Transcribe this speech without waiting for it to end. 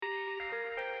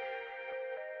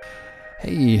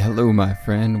Hey, hello, my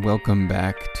friend. Welcome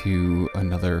back to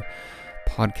another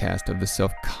podcast of the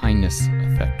Self-Kindness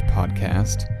Effect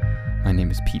podcast. My name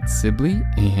is Pete Sibley,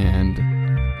 and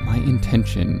my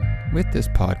intention with this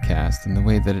podcast and the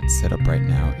way that it's set up right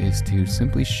now is to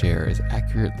simply share as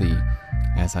accurately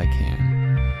as I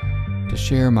can. To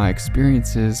share my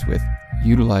experiences with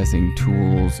utilizing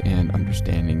tools and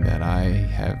understanding that I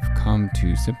have come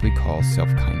to simply call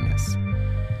self-kindness.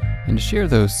 And to share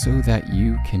those so that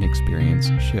you can experience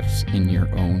shifts in your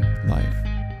own life,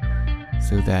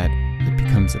 so that it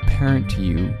becomes apparent to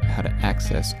you how to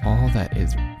access all that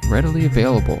is readily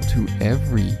available to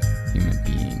every human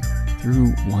being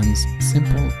through one's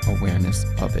simple awareness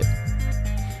of it.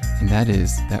 And that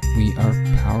is that we are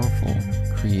powerful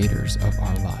creators of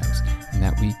our lives, and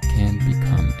that we can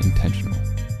become intentional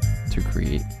to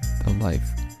create the life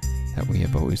that we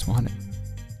have always wanted.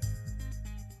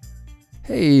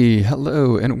 Hey,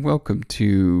 hello, and welcome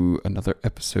to another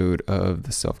episode of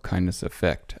the Self-Kindness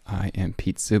Effect. I am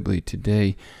Pete Sibley.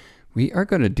 Today, we are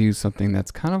going to do something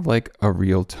that's kind of like a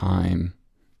real-time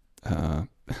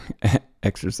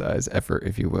exercise effort,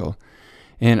 if you will.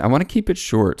 And I want to keep it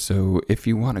short, so if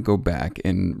you want to go back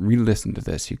and re-listen to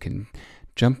this, you can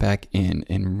jump back in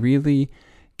and really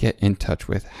get in touch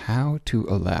with how to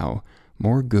allow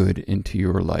more good into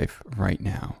your life right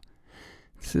now.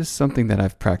 This is something that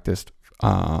I've practiced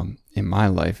in my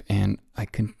life, and I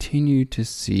continue to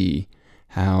see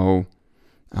how,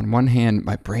 on one hand,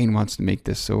 my brain wants to make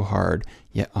this so hard,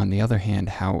 yet on the other hand,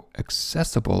 how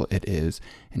accessible it is,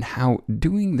 and how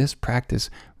doing this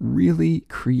practice really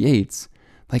creates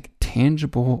like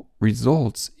tangible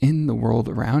results in the world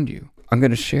around you. I'm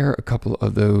going to share a couple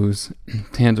of those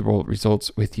tangible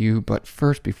results with you, but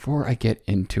first, before I get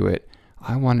into it,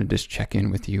 I want to just check in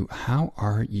with you. How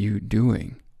are you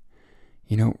doing?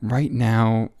 You know, right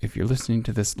now, if you're listening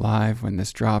to this live when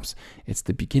this drops, it's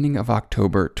the beginning of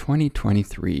October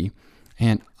 2023,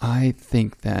 and I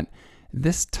think that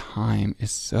this time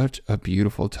is such a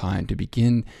beautiful time to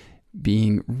begin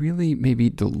being really maybe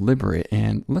deliberate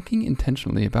and looking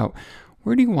intentionally about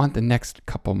where do you want the next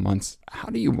couple months, how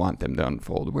do you want them to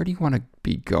unfold, where do you want to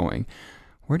be going,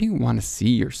 where do you want to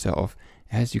see yourself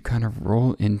as you kind of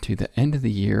roll into the end of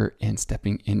the year and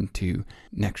stepping into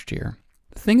next year.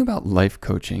 The thing about life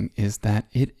coaching is that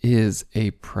it is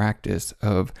a practice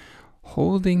of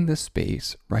holding the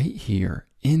space right here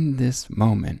in this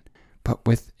moment, but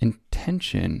with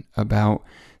intention about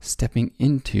stepping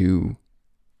into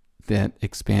that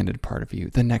expanded part of you,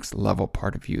 the next level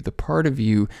part of you, the part of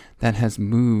you that has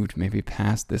moved maybe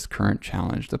past this current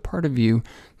challenge, the part of you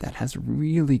that has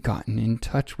really gotten in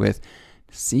touch with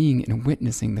seeing and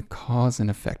witnessing the cause and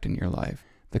effect in your life.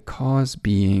 The cause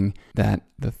being that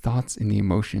the thoughts and the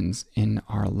emotions in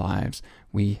our lives,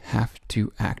 we have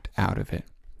to act out of it.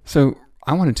 So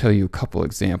I want to tell you a couple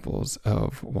examples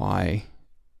of why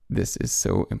this is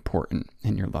so important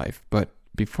in your life. But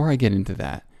before I get into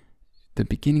that, the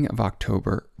beginning of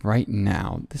October, right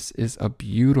now, this is a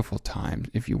beautiful time.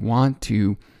 If you want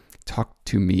to talk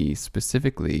to me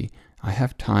specifically, I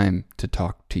have time to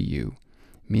talk to you.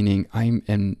 Meaning I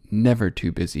am never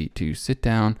too busy to sit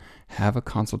down, have a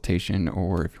consultation,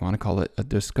 or if you want to call it a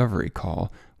discovery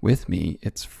call with me.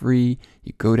 It's free.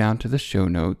 You go down to the show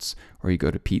notes or you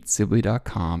go to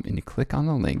petesibley.com and you click on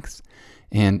the links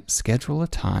and schedule a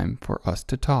time for us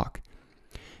to talk.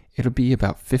 It'll be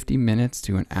about 50 minutes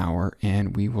to an hour,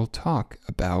 and we will talk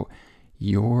about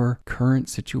your current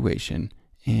situation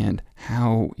and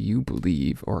how you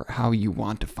believe or how you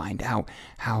want to find out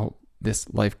how this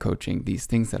life coaching, these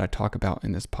things that I talk about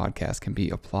in this podcast can be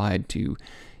applied to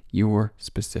your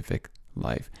specific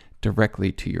life,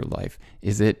 directly to your life.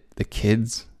 Is it the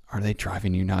kids? Are they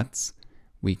driving you nuts?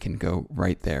 We can go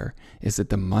right there. Is it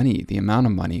the money, the amount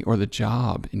of money, or the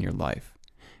job in your life?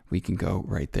 We can go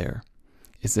right there.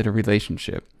 Is it a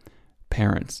relationship,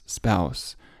 parents,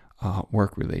 spouse,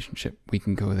 work relationship? We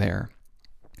can go there.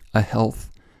 A health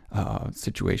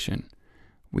situation,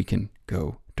 we can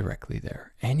go directly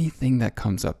there. Anything that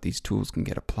comes up, these tools can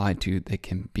get applied to, they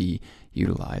can be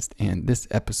utilized. And this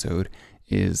episode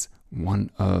is one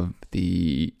of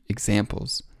the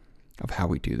examples of how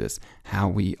we do this, how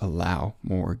we allow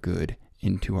more good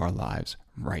into our lives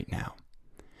right now.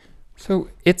 So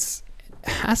it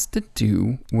has to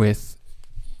do with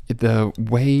the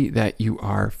way that you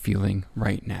are feeling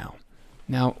right now.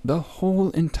 Now, the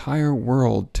whole entire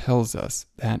world tells us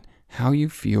that how you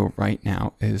feel right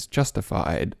now is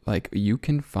justified. Like, you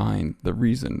can find the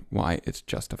reason why it's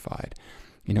justified.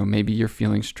 You know, maybe you're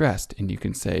feeling stressed and you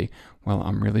can say, well,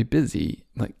 I'm really busy.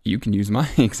 Like, you can use my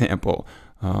example.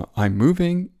 I'm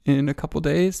moving in a couple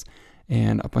days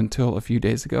And up until a few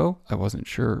days ago, I wasn't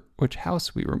sure which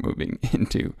house we were moving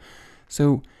into.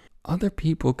 So other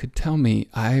people could tell me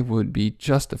I would be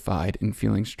justified in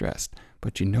feeling stressed.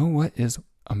 But you know what is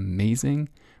amazing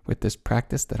with this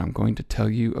practice that I'm going to tell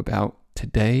you about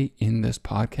today in this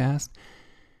podcast?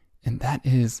 And that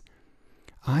is,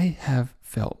 I have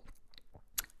felt,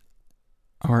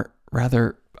 or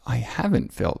rather, I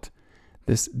haven't felt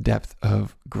this depth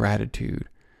of gratitude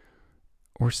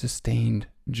or sustained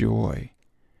joy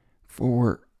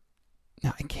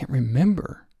now I can't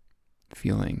remember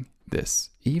feeling this,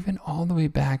 even all the way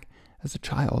back as a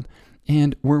child.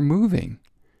 And we're moving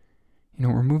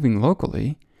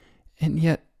locally, and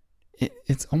yet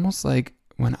it's almost like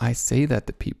when I say that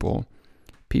to people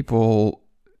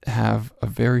have a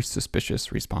very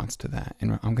suspicious response to that.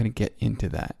 And I'm going to get into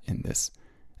that in this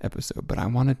episode, but I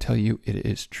want to tell you it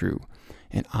is true.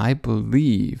 And I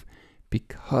believe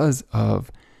because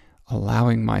of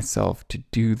allowing myself to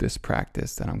do this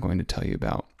practice that I'm going to tell you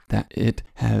about, that it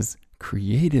has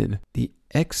created the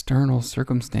external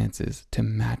circumstances to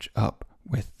match up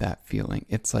with that feeling.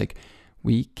 It's like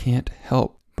we can't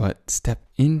help but step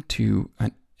into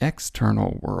an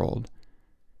external world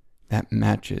that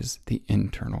matches the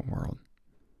internal world.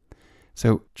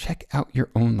 So check out your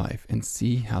own life and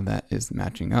see how that is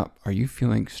matching up. Are you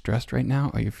feeling stressed right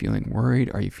now? Are you feeling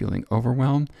worried? Are you feeling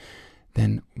overwhelmed?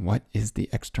 Then what is the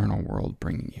external world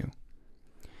bringing you?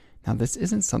 Now, this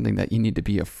isn't something that you need to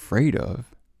be afraid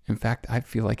of. In fact, I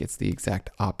feel like it's the exact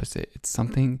opposite. It's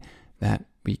something that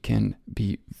we can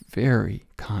be very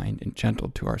kind and gentle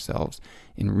to ourselves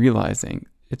in realizing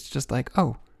it's just like,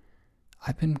 oh,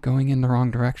 I've been going in the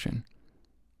wrong direction.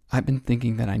 I've been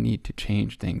thinking that I need to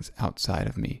change things outside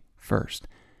of me first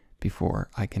before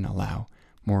I can allow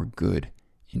more good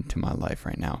into my life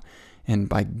right now. And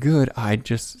by good, I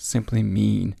just simply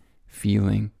mean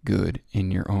feeling good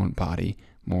in your own body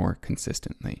more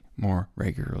consistently, more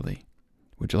regularly.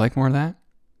 Would you like more of that?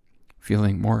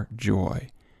 Feeling more joy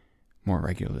more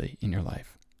regularly in your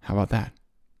life. How about that?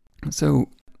 So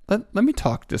let me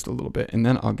talk just a little bit, and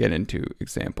then I'll get into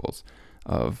examples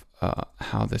of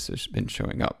how this has been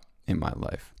showing up in my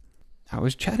life. I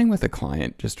was chatting with a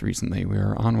client just recently. We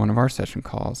were on one of our session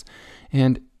calls,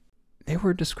 and they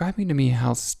were describing to me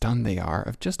how stunned they are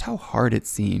of just how hard it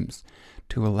seems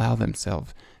to allow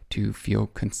themselves to feel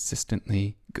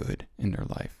consistently good in their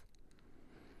life.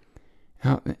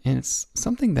 Now, and it's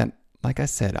something that, like I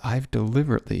said, I've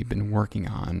deliberately been working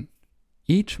on.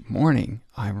 Each morning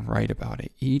I write about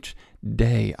it. Each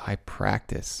day I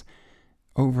practice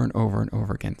over and over and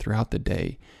over again throughout the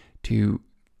day to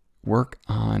work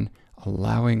on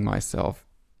allowing myself,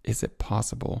 is it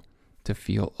possible, to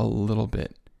feel a little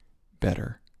bit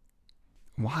better.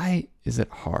 Why is it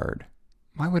hard?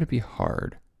 Why would it be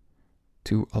hard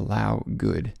to allow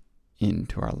good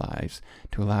into our lives,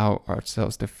 to allow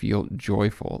ourselves to feel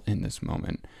joyful in this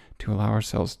moment, to allow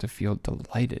ourselves to feel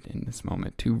delighted in this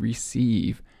moment, to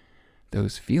receive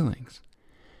those feelings?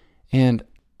 And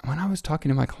when I was talking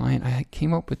to my client, I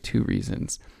came up with two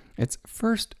reasons. Its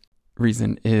first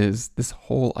reason is this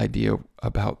whole idea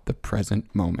about the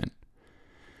present moment.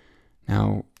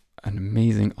 Now, an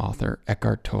amazing author,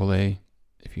 Eckhart Tolle,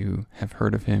 if you have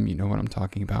heard of him, you know what I'm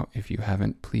talking about. If you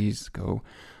haven't, please go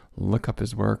look up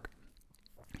his work.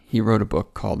 He wrote a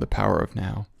book called The Power of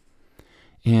Now,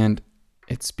 and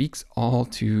it speaks all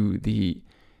to the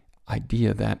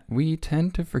idea that we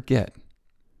tend to forget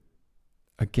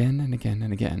again and again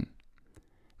and again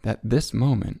that this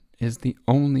moment is the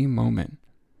only moment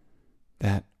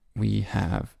that we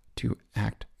have to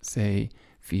act, say,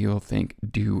 feel, think,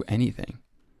 do anything.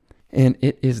 And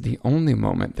it is the only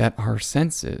moment that our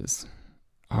senses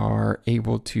are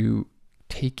able to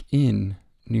take in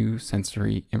new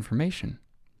sensory information.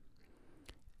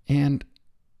 And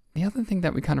the other thing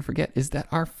that we kind of forget is that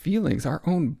our feelings, our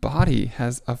own body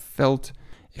has a felt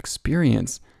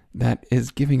experience that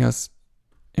is giving us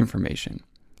information.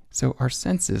 So our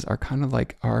senses are kind of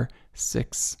like our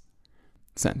sixth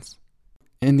sense.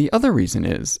 And the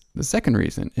second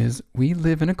reason is we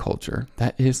live in a culture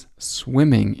that is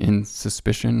swimming in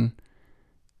suspicion.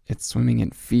 It's swimming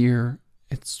in fear.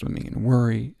 It's swimming in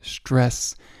worry,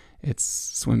 stress. It's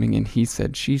swimming in he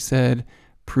said, she said,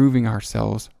 proving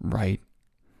ourselves right.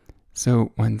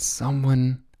 So when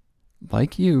someone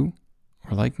like you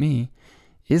or like me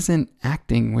isn't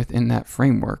acting within that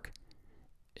framework,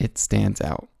 it stands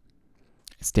out.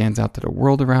 It stands out to the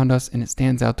world around us, and it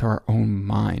stands out to our own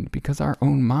mind, because our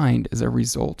own mind is a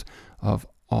result of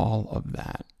all of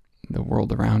that. The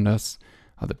world around us,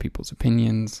 other people's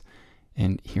opinions,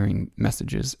 and hearing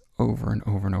messages over and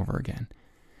over and over again.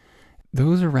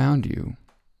 Those around you,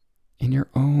 in your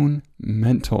own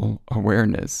mental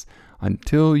awareness,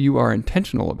 until you are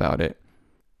intentional about it,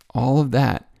 all of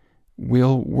that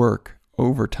will work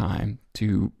over time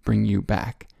to bring you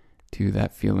back to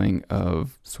that feeling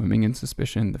of swimming in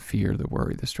suspicion, the fear, the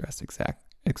worry, the stress,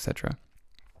 etc.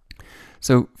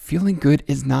 So feeling good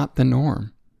is not the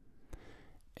norm.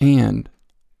 And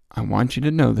I want you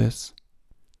to know this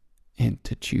and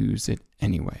to choose it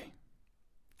anyway.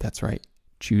 That's right,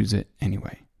 choose it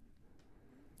anyway.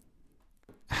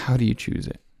 How do you choose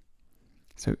it?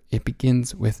 So it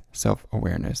begins with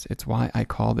self-awareness. It's why I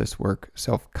call this work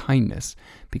self-kindness,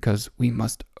 because we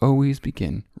must always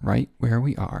begin right where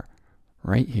we are,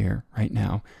 right here, right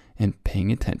now, and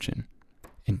paying attention,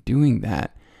 and doing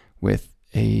that with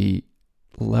a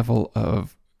level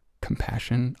of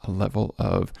compassion, a level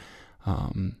of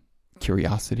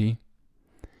curiosity,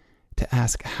 to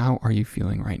ask, how are you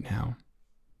feeling right now?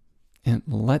 And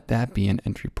let that be an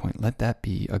entry point. Let that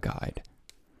be a guide.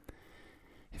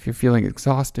 If you're feeling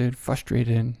exhausted,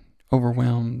 frustrated,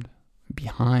 overwhelmed,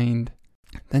 behind,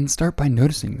 then start by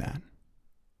noticing that.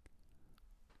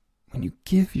 When you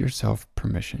give yourself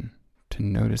permission to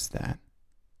notice that,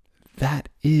 that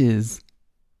is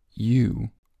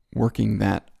you working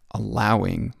that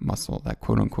allowing muscle, that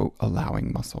quote unquote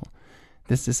allowing muscle.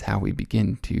 This is how we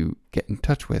begin to get in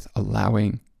touch with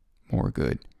allowing more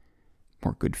good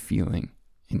feeling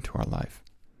into our life.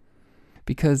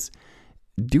 Because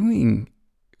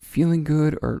feeling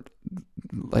good, or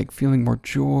like feeling more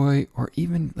joy, or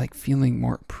even like feeling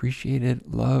more appreciated,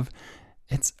 love,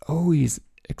 it's always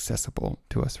accessible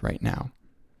to us right now.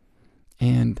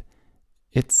 And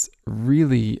it's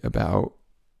really about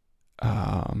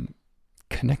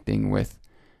connecting with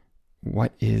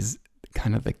what is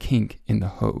kind of the kink in the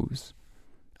hose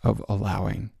of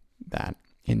allowing that.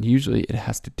 And usually it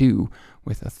has to do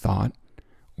with a thought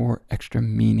or extra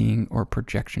meaning or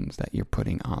projections that you're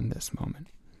putting on this moment.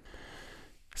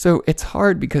 So it's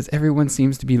hard because everyone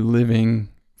seems to be living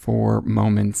for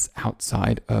moments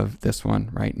outside of this one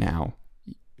right now.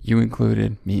 You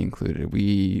included, me included.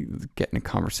 We get into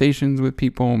conversations with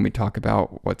people and we talk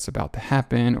about what's about to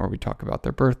happen, or we talk about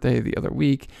their birthday the other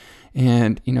week.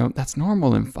 And, that's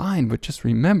normal and fine, but just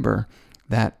remember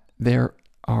that there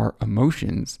are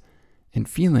emotions and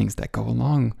feelings that go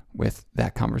along with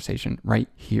that conversation right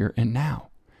here and now.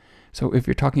 So if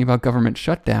you're talking about government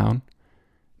shutdown,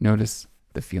 notice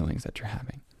the feelings that you're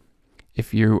having.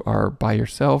 If you are by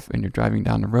yourself and you're driving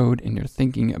down the road and you're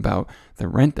thinking about the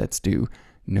rent that's due,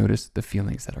 notice the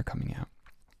feelings that are coming out.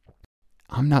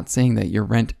 I'm not saying that your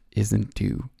rent isn't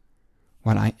due.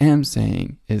 What I am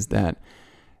saying is that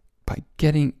by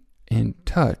getting in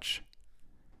touch,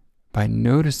 by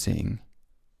noticing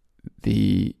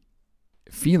the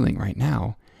feeling right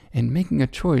now and making a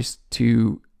choice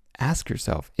to ask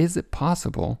yourself, is it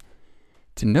possible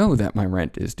to know that my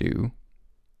rent is due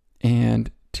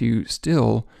and to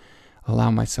still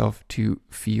allow myself to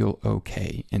feel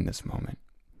okay in this moment?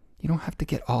 You don't have to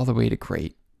get all the way to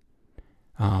great.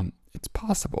 It's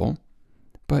possible,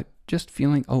 but just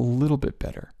feeling a little bit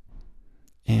better.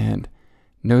 And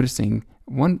noticing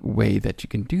one way that you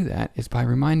can do that is by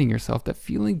reminding yourself that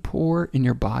feeling poor in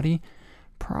your body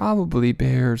probably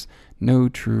bears no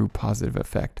true positive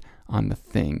effect on the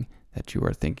thing that you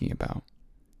are thinking about.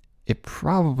 It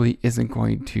probably isn't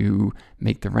going to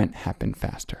make the rent happen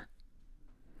faster.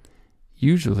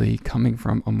 Usually, coming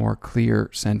from a more clear,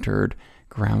 centered,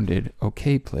 grounded,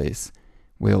 okay place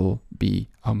will be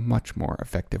a much more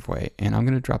effective way. And I'm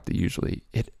going to drop the usually.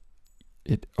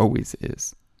 It always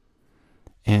is.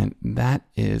 And that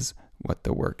is what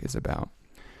the work is about.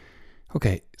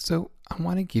 Okay, so I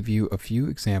want to give you a few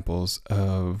examples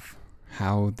of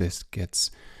how this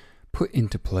gets put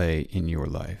into play in your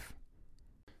life.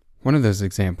 One of those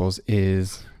examples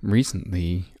is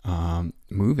recently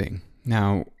moving.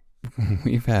 Now,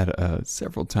 we've had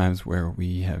several times where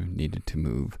we have needed to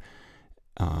move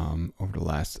over the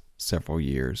last several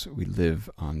years. We live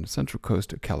on the central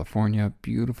coast of California,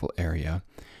 beautiful area,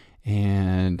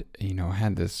 and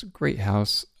had this great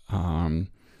house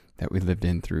that we lived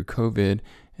in through COVID.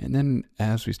 And then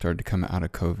as we started to come out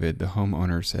of COVID, the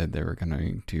homeowner said they were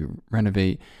going to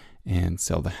renovate and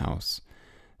sell the house.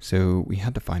 So we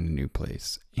had to find a new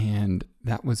place, and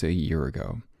that was a year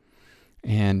ago.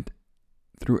 And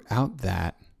throughout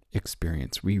that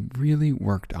experience, we really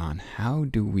worked on how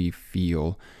do we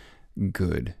feel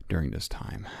good during this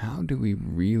time? How do we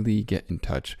really get in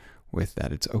touch with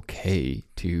that it's okay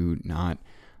to not,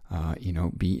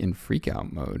 be in freak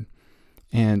out mode?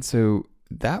 And so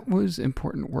that was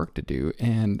important work to do.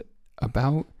 And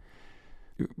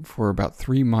for about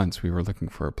 3 months, we were looking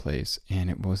for a place, and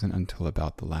it wasn't until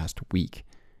about the last week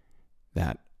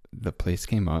that the place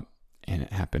came up, and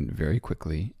it happened very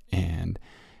quickly, and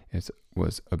it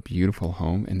was a beautiful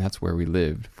home, and that's where we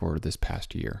lived for this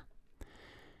past year.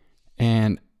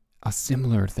 And a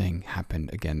similar thing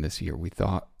happened again this year. We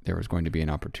thought there was going to be an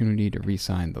opportunity to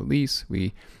re-sign the lease.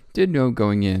 We did know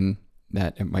going in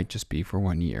that it might just be for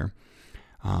 1 year.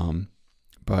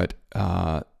 But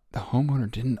the homeowner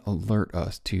didn't alert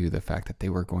us to the fact that they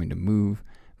were going to move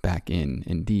back in.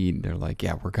 Indeed, they're like,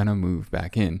 yeah, we're going to move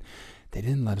back in. They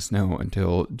didn't let us know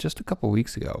until just a couple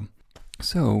weeks ago.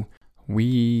 So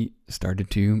we started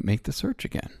to make the search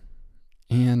again.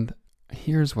 And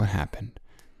here's what happened.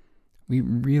 We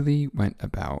really went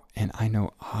about, and I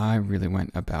know I really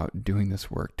went about doing this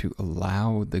work to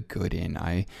allow the good in.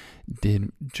 I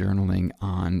did journaling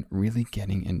on really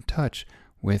getting in touch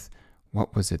with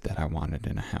what was it that I wanted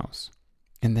in a house.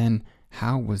 And then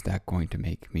how was that going to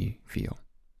make me feel?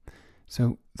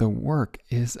 So the work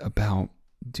is about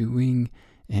doing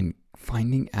and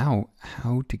finding out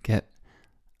how to get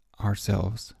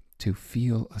ourselves to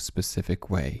feel a specific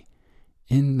way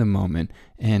in the moment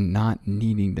and not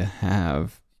needing to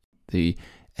have the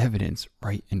evidence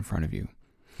right in front of you.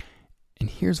 And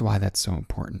here's why that's so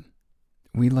important.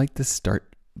 We like to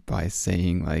start by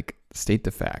saying, like, state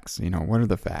the facts. What are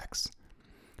the facts?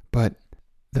 But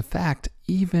the fact,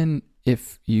 even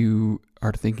if you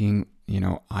are thinking,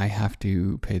 I have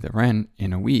to pay the rent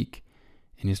in a week,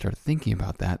 and you start thinking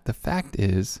about that, the fact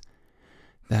is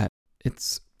that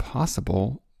it's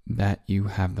possible that you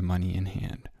have the money in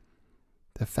hand.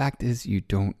 The fact is you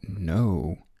don't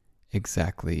know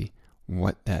exactly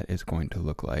what that is going to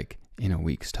look like in a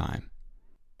week's time.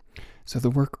 So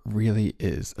the work really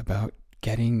is about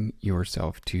getting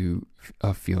yourself to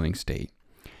a feeling state.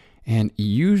 And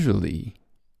usually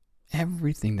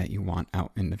everything that you want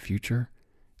out in the future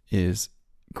is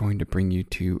going to bring you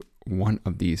to one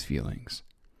of these feelings.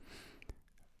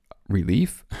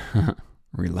 Relief,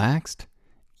 relaxed,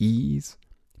 ease,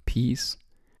 peace,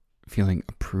 feeling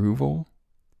approval,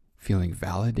 feeling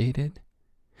validated,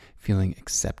 feeling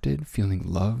accepted, feeling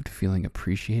loved, feeling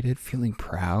appreciated, feeling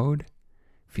proud,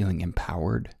 feeling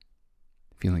empowered,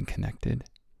 feeling connected.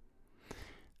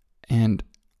 And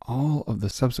all of the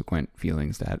subsequent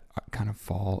feelings that kind of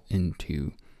fall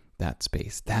into that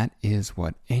space. That is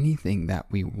what anything that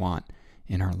we want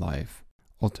in our life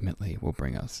ultimately will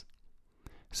bring us.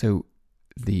 So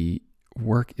the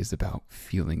work is about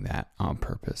feeling that on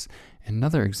purpose.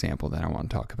 Another example that I want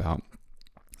to talk about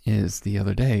is the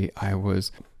other day I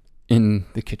was in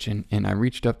the kitchen and I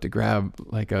reached up to grab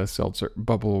like a seltzer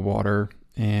bubble of water,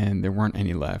 and there weren't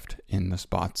any left in the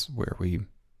spots where we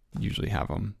usually have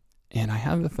them. And I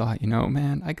had the thought,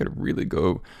 man, I could really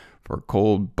go for a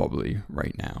cold bubbly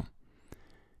right now.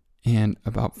 And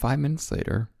about 5 minutes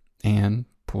later, Anne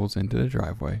pulls into the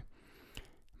driveway,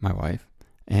 my wife,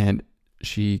 and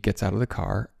she gets out of the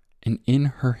car, and in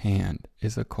her hand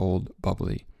is a cold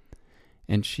bubbly.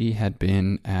 And she had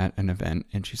been at an event,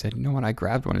 and she said, you know what, I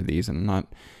grabbed one of these, and I'm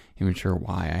not even sure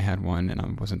why I had one, and I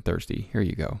wasn't thirsty. Here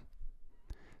you go.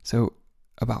 So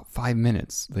about 5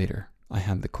 minutes later, I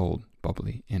had the cold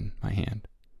bubbly in my hand.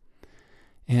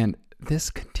 And this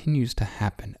continues to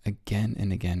happen again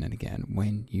and again and again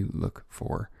when you look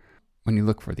for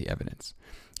the evidence.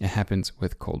 It happens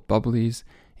with cold bubblies,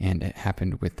 and it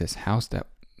happened with this house that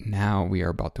now we are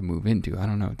about to move into. I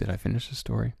don't know, did I finish the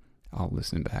story? I'll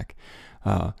listen back.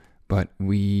 But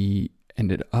we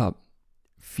ended up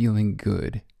feeling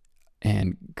good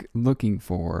and looking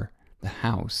for the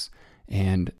house.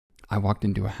 And I walked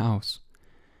into a house.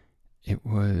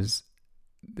 As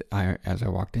I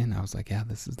walked in, I was like, yeah,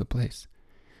 this is the place.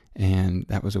 And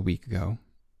that was a week ago.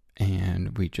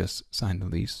 And we just signed the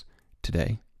lease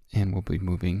today, and we'll be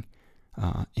moving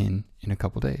in a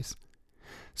couple days.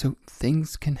 So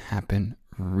things can happen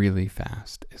really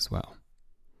fast as well.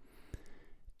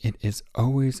 It is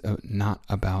always not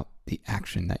about the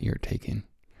action that you're taking,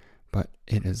 but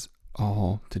it is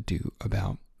all to do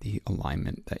about the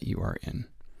alignment that you are in.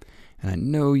 And I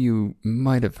know you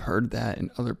might have heard that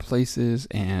in other places,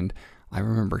 and I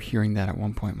remember hearing that at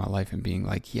one point in my life and being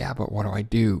like, yeah, but what do I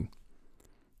do?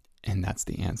 And that's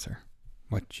the answer.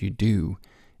 What you do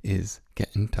is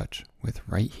get in touch with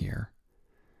right here,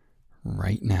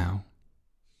 right now,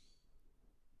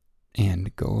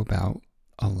 and go about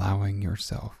allowing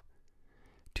yourself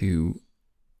to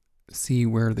see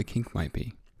where the kink might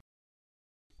be,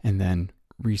 and then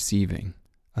receiving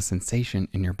a sensation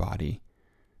in your body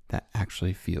that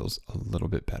actually feels a little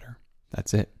bit better.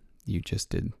 That's it. You just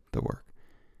did the work.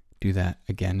 Do that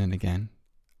again and again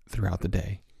throughout the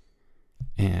day,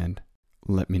 and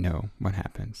let me know what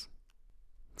happens.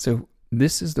 So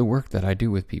this is the work that I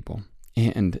do with people,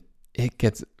 and it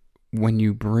gets when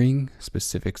you bring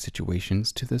specific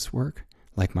situations to this work,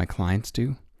 like my clients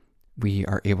do, we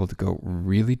are able to go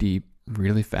really deep,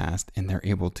 really fast, and they're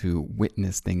able to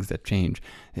witness things that change.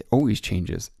 It always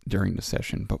changes during the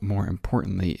session, but more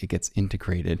importantly, it gets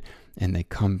integrated and they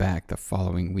come back the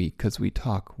following week because we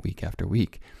talk week after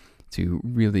week to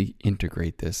really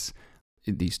integrate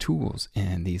these tools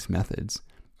and these methods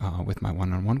with my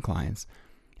one-on-one clients.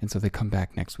 And so they come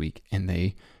back next week and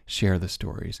they share the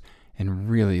stories. And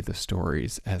really the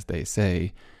stories, as they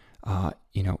say, are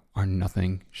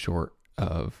nothing short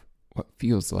of what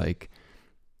feels like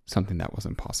something that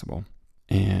wasn't possible.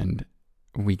 And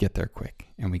we get there quick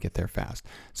and we get there fast.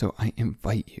 So I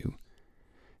invite you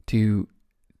to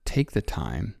take the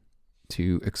time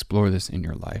to explore this in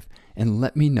your life and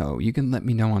let me know. You can let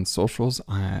me know on socials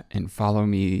and follow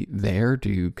me there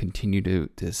to continue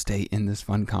to stay in this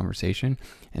fun conversation.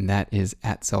 And that is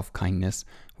at Self-Kindness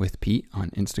with Pete on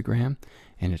Instagram.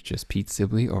 And it's just Pete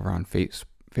Sibley over on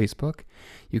Facebook.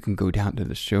 You can go down to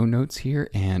the show notes here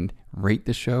and rate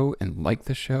the show and like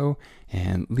the show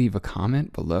and leave a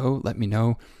comment below. Let me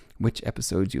know which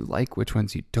episodes you like, which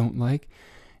ones you don't like.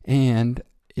 And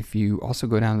if you also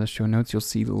go down to the show notes, you'll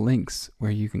see links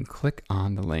where you can click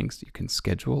on the links. You can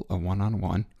schedule a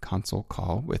one-on-one consult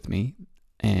call with me.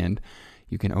 And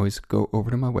you can always go over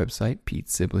to my website,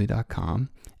 petesibley.com,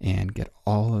 and get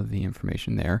all of the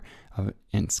information there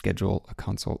and schedule a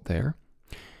consult there.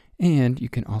 And you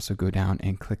can also go down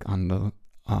and click on the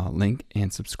link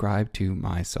and subscribe to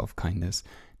my Self-Kindness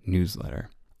newsletter.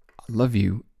 I love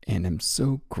you and I'm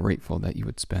so grateful that you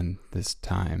would spend this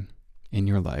time in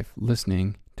your life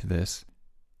listening to this.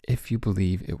 If you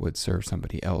believe it would serve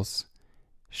somebody else,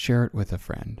 share it with a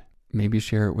friend. Maybe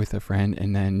share it with a friend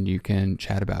and then you can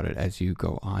chat about it as you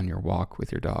go on your walk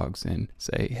with your dogs and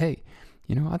say, hey,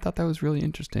 I thought that was really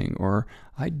interesting, or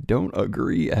I don't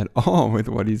agree at all with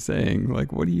what he's saying.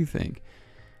 Like, what do you think?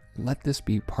 Let this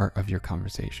be part of your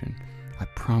conversation. I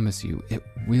promise you, it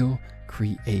will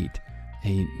create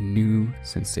a new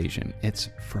sensation.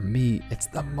 For me, it's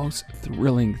the most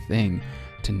thrilling thing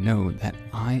to know that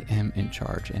I am in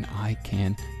charge and I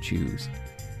can choose.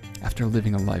 After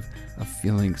living a life of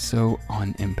feeling so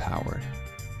unempowered,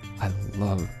 I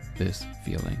love this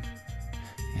feeling.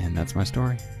 And that's my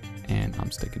story. And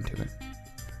I'm sticking to it.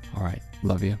 All right.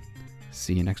 Love you.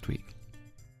 See you next week.